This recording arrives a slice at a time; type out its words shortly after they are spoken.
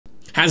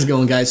How's it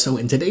going, guys? So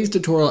in today's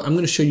tutorial, I'm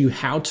going to show you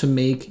how to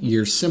make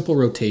your simple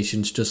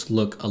rotations just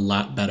look a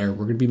lot better.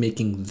 We're going to be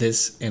making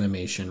this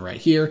animation right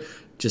here,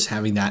 just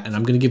having that, and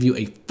I'm going to give you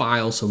a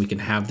file so we can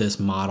have this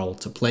model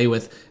to play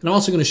with. And I'm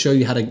also going to show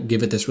you how to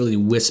give it this really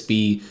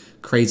wispy,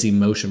 crazy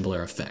motion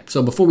blur effect.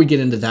 So before we get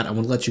into that, I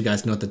want to let you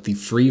guys know that the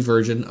free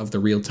version of the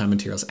Real-Time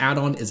Materials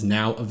add-on is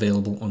now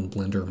available on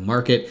Blender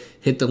Market.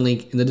 Hit the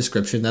link in the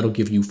description. That'll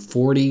give you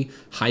 40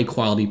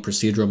 high-quality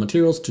procedural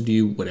materials to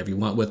do whatever you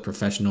want with,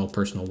 professional,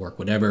 personal work,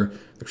 whatever.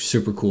 They're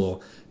super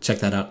cool. Check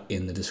that out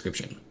in the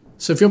description.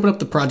 So if you open up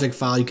the project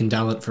file, you can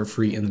download it for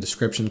free in the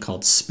description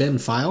called Spin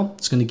File.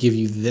 It's going to give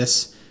you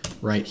this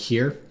right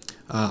here.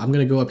 I'm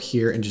going to go up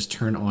here and just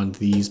turn on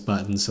these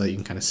buttons so that you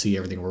can kind of see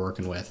everything we're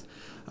working with.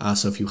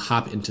 So if you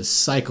hop into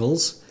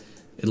cycles,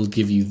 it'll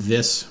give you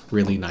this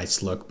really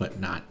nice look, but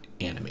not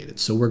animated.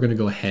 So we're going to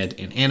go ahead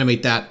and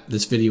animate that.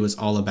 This video is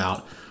all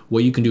about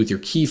what you can do with your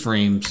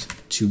keyframes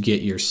to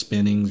get your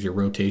spinnings, your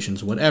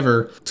rotations,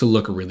 whatever, to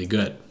look really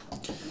good.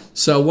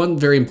 So one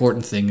very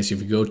important thing is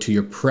if you go to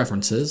your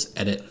preferences,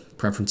 edit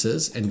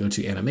preferences, and go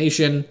to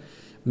animation,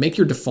 make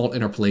your default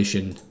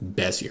interpolation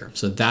Bezier.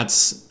 So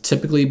that's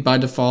typically by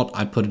default.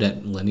 I put it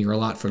at linear a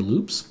lot for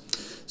loops.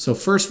 So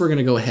first we're going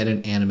to go ahead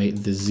and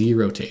animate the Z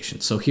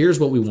rotation. So here's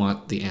what we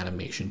want the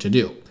animation to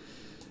do.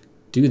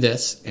 Do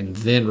this and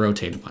then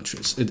rotate a bunch.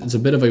 It's a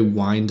bit of a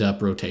wind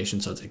up rotation.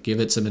 So to give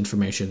it some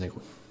information,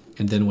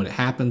 and then when it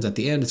happens at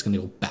the end, it's going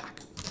to go back.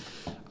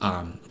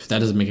 If that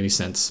doesn't make any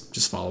sense,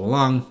 just follow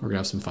along. We're going to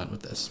have some fun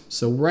with this.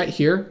 So right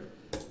here,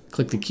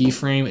 click the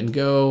keyframe and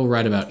go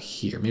right about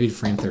here, maybe to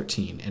frame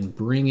 13, and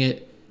bring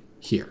it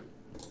here.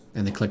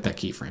 And then click that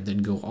keyframe.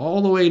 Then go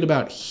all the way to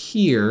about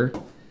here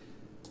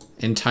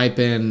and type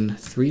in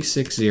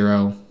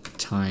 360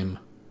 times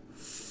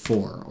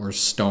 4 or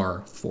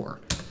star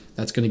 4.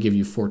 That's going to give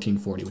you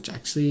 1440, which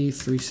actually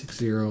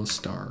 360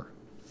 star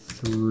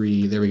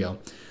 3. There we go.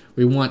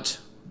 We want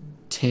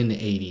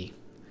 1080.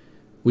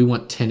 We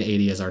want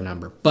 1080 as our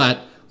number, but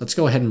let's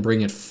go ahead and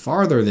bring it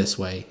farther this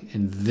way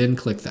and then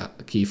click that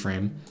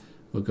keyframe.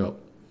 We'll go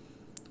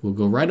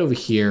right over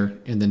here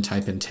and then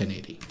type in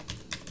 1080.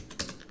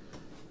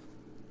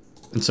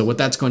 And so what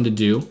that's going to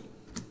do,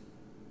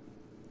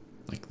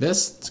 like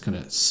this, it's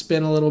going to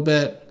spin a little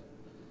bit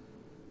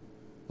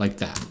like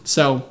that.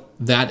 So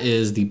that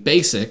is the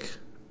basic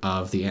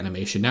of the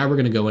animation. Now we're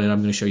going to go in and I'm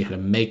going to show you how to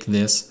make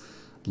this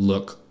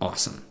look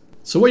awesome.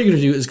 So what you're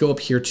going to do is go up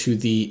here to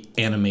the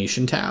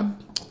animation tab,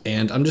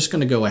 and I'm just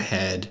going to go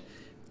ahead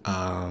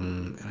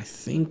and I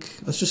think,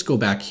 let's just go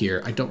back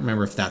here. I don't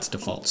remember if that's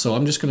default. So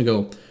I'm just going to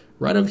go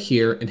right over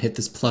here and hit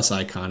this plus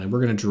icon, and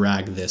we're going to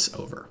drag this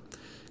over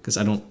because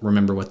I don't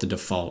remember what the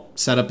default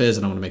setup is,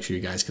 and I want to make sure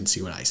you guys can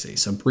see what I see.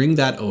 So bring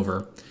that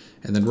over,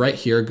 and then right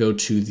here, go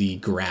to the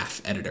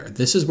graph editor.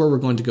 This is where we're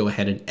going to go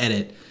ahead and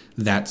edit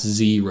that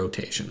Z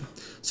rotation.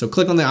 So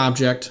click on the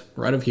object,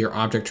 right over here,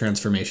 object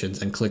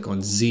transformations, and click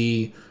on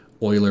Z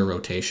Euler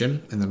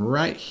rotation. And then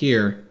right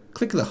here,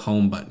 click the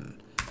home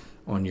button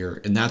on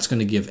and that's going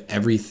to give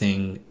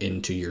everything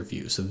into your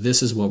view. So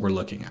this is what we're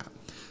looking at.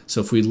 So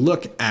if we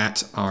look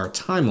at our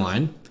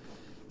timeline,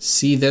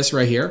 see this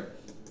right here,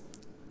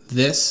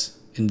 this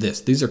and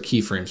this. These are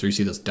keyframes where you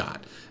see this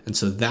dot. And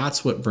so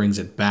that's what brings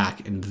it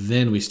back, and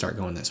then we start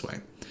going this way.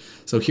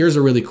 So here's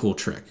a really cool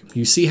trick.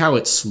 You see how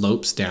it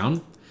slopes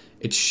down?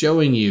 It's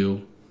showing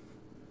you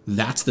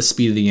that's the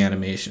speed of the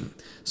animation.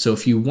 So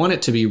if you want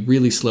it to be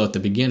really slow at the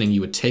beginning,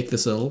 you would take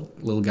this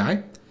little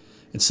guy,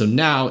 and so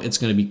now it's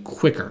going to be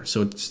quicker.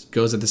 So it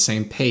goes at the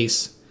same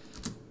pace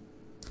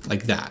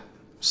like that.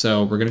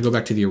 So we're going to go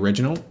back to the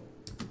original.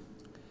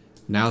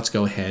 Now let's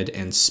go ahead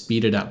and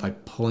speed it up by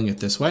pulling it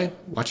this way.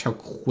 Watch how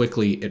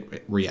quickly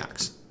it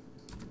reacts.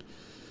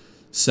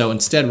 So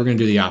instead, we're going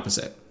to do the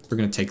opposite. We're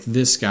going to take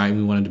this guy and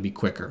we want it to be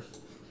quicker.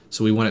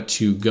 So we want it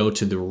to go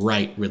to the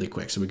right really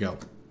quick. So we go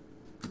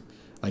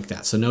like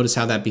that. So notice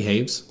how that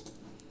behaves.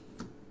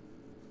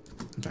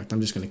 In fact, I'm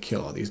just going to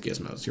kill all these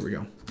gizmos. Here we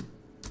go.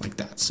 Like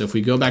that. So if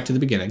we go back to the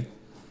beginning,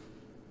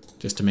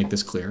 just to make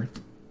this clear,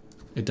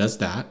 it does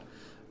that.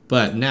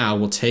 But now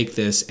we'll take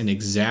this and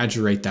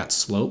exaggerate that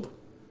slope.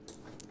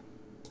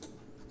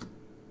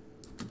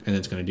 And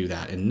it's going to do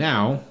that. And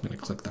now I'm going to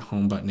click the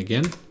home button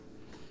again.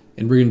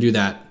 And we're going to do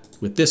that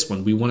with this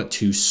one. We want it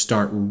to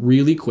start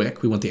really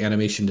quick. We want the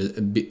animation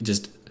to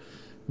just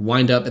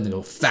wind up and then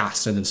go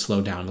fast and then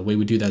slow down. The way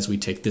we do that is we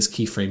take this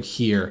keyframe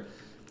here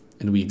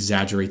and we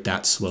exaggerate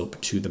that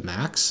slope to the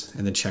max.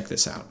 And then check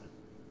this out.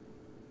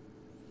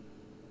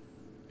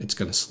 It's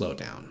going to slow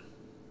down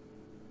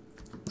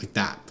like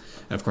that.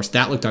 And of course,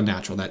 that looked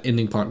unnatural. That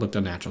ending part looked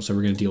unnatural. So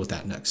we're going to deal with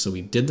that next. So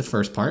we did the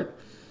first part.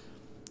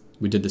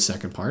 We did the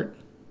second part.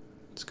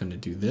 It's going to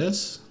do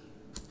this.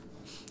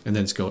 And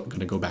then it's going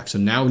to go back. So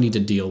now we need to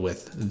deal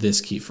with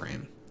this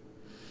keyframe.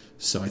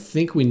 So I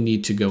think we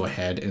need to go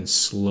ahead and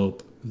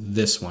slope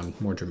this one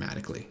more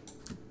dramatically.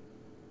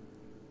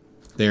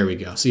 There we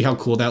go. See how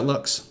cool that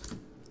looks?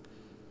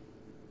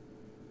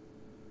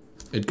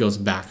 It goes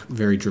back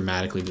very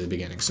dramatically to the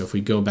beginning. So if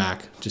we go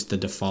back, just the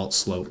default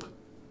slope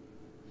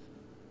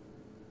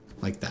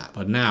like that.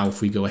 But now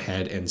if we go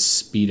ahead and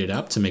speed it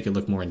up to make it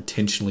look more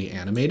intentionally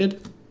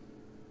animated,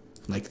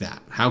 like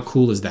that. How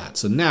cool is that?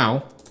 So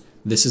now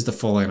this is the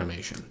full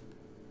animation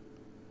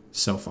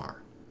so far.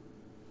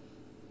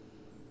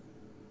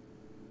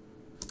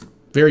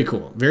 Very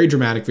cool, very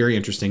dramatic, very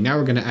interesting. Now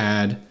we're gonna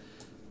add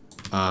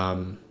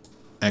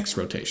X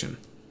rotation.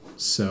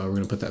 So we're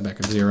gonna put that back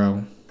at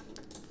 0.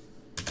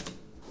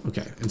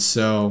 Okay, and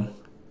so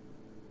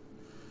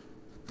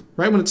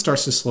right when it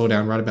starts to slow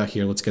down, right about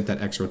here, let's get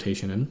that X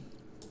rotation in,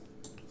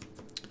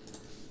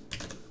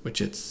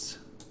 which it's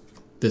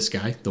this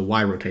guy, the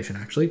Y rotation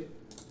actually.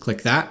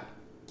 Click that.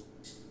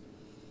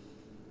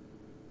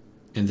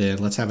 And then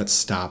let's have it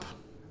stop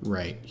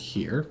right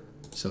here.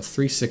 So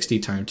 360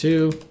 times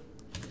 2,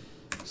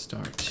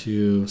 star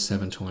 2,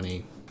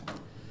 720.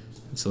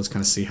 And so let's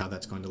kind of see how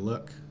that's going to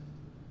look.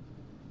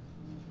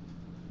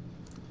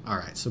 All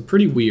right, so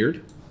pretty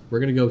weird. We're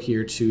gonna go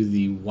here to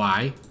the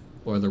Y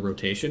or the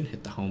rotation,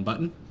 hit the home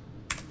button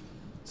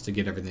just to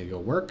get everything to go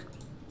work.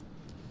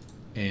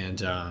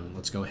 And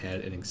let's go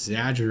ahead and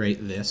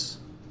exaggerate this.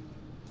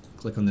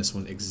 Click on this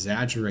one,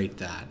 exaggerate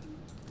that.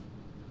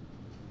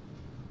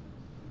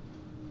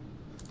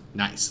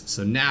 Nice.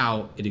 So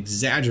now it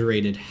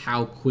exaggerated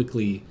how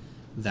quickly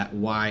that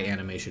Y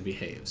animation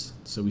behaves.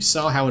 So we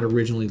saw how it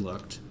originally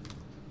looked.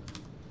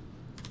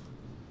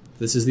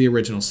 This is the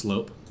original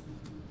slope.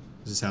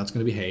 This is how it's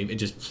going to behave. It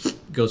just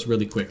goes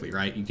really quickly,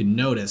 right? You can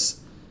notice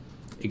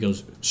it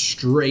goes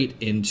straight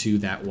into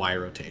that Y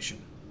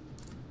rotation.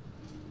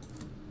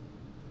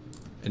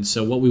 And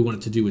so what we want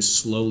it to do is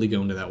slowly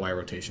go into that Y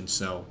rotation.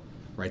 So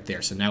right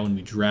there. So now when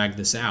we drag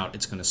this out,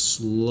 it's going to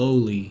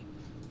slowly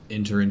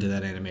enter into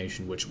that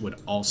animation, which would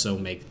also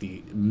make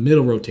the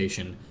middle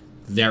rotation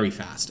very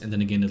fast. And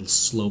then again, it'll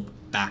slope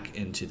back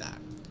into that.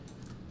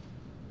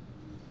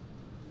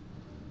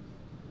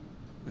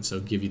 And so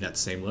give you that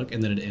same look,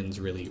 and then it ends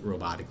really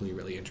robotically,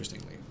 really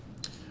interestingly.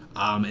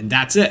 And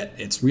that's it.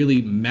 It's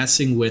really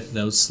messing with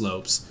those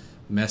slopes,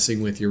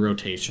 messing with your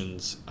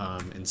rotations,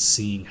 and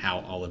seeing how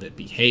all of it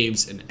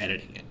behaves and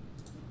editing it.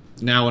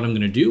 Now what I'm going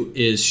to do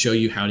is show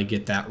you how to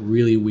get that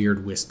really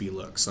weird wispy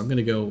look. So I'm going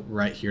to go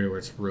right here to where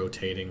it's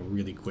rotating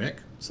really quick.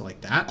 So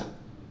like that.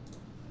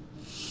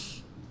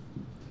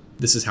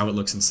 This is how it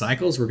looks in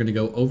cycles. We're going to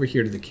go over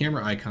here to the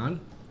camera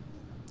icon,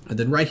 and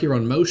then right here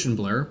on motion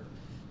blur.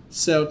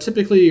 So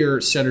typically your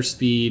shutter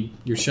speed,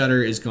 your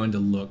shutter is going to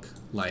look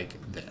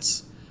like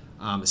this,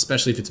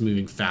 especially if it's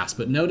moving fast.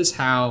 But notice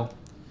how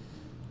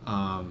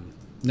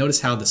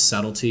the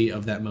subtlety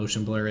of that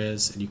motion blur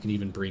is, and you can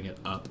even bring it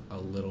up a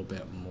little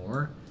bit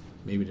more,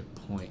 maybe to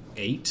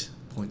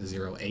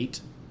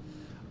 0.08.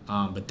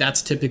 But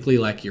that's typically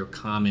like your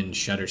common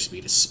shutter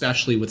speed,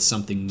 especially with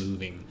something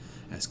moving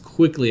as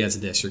quickly as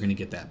this, you're going to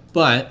get that.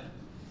 But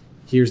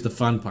here's the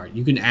fun part.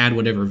 You can add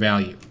whatever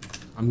value.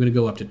 I'm going to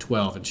go up to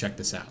 12 and check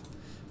this out.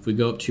 If we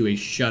go up to a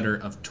shutter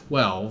of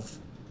 12,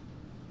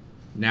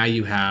 now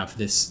you have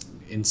this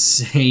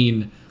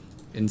insane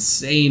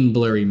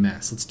blurry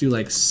mess. Let's do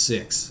like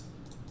 6.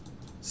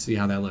 See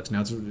how that looks.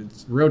 Now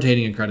it's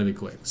rotating incredibly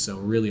quick. So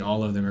really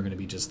all of them are going to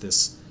be just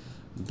this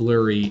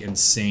blurry,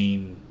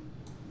 insane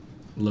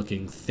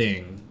looking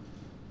thing.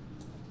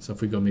 So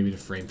if we go maybe to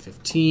frame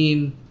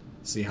 15,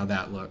 see how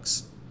that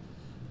looks.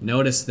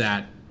 Notice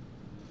that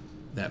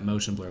that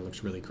motion blur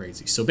looks really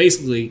crazy. So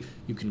basically,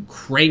 you can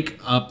crank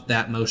up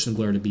that motion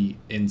blur to be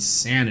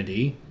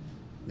insanity,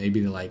 maybe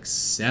to like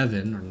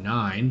 7 or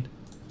 9.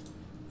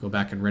 Go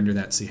back and render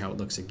that and see how it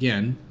looks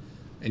again.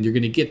 And you're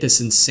going to get this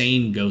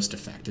insane ghost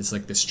effect. It's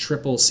like this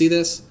triple, see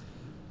this?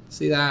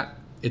 See that?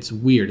 It's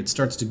weird. It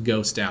starts to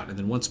ghost out. And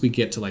then once we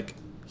get to like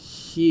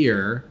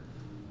here,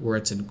 where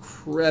it's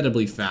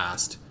incredibly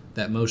fast,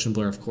 that motion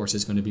blur, of course,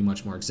 is going to be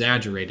much more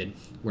exaggerated,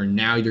 where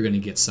now you're going to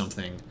get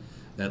something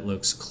that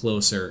looks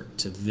closer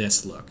to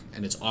this look,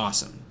 and it's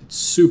awesome. It's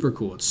super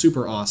cool. It's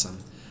super awesome,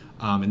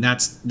 and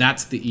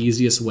that's the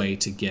easiest way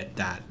to get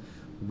that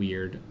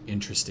weird,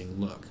 interesting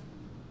look.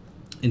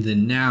 And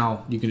then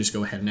now you can just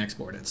go ahead and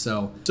export it.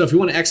 So if you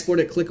want to export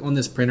it, click on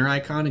this printer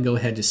icon and go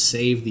ahead to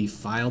save the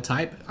file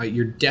type.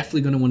 You're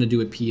definitely going to want to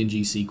do a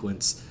PNG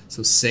sequence.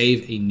 So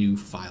save a new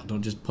file.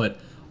 Don't just put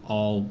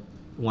all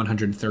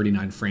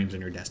 139 frames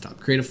on your desktop.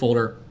 Create a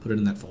folder, put it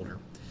in that folder,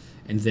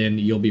 and then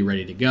you'll be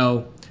ready to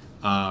go.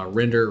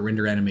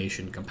 Render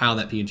animation, compile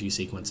that PNG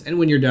sequence, and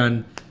when you're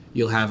done,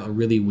 you'll have a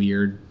really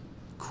weird,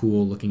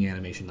 cool looking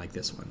animation like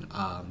this one.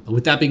 But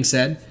with that being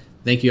said,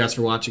 thank you guys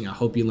for watching. I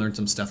hope you learned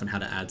some stuff on how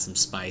to add some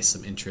spice,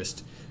 some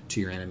interest to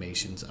your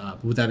animations.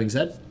 But with that being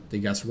said,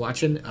 thank you guys for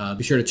watching.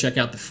 Be sure to check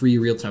out the free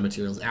real-time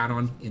materials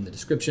add-on in the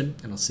description,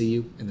 and I'll see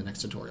you in the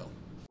next tutorial.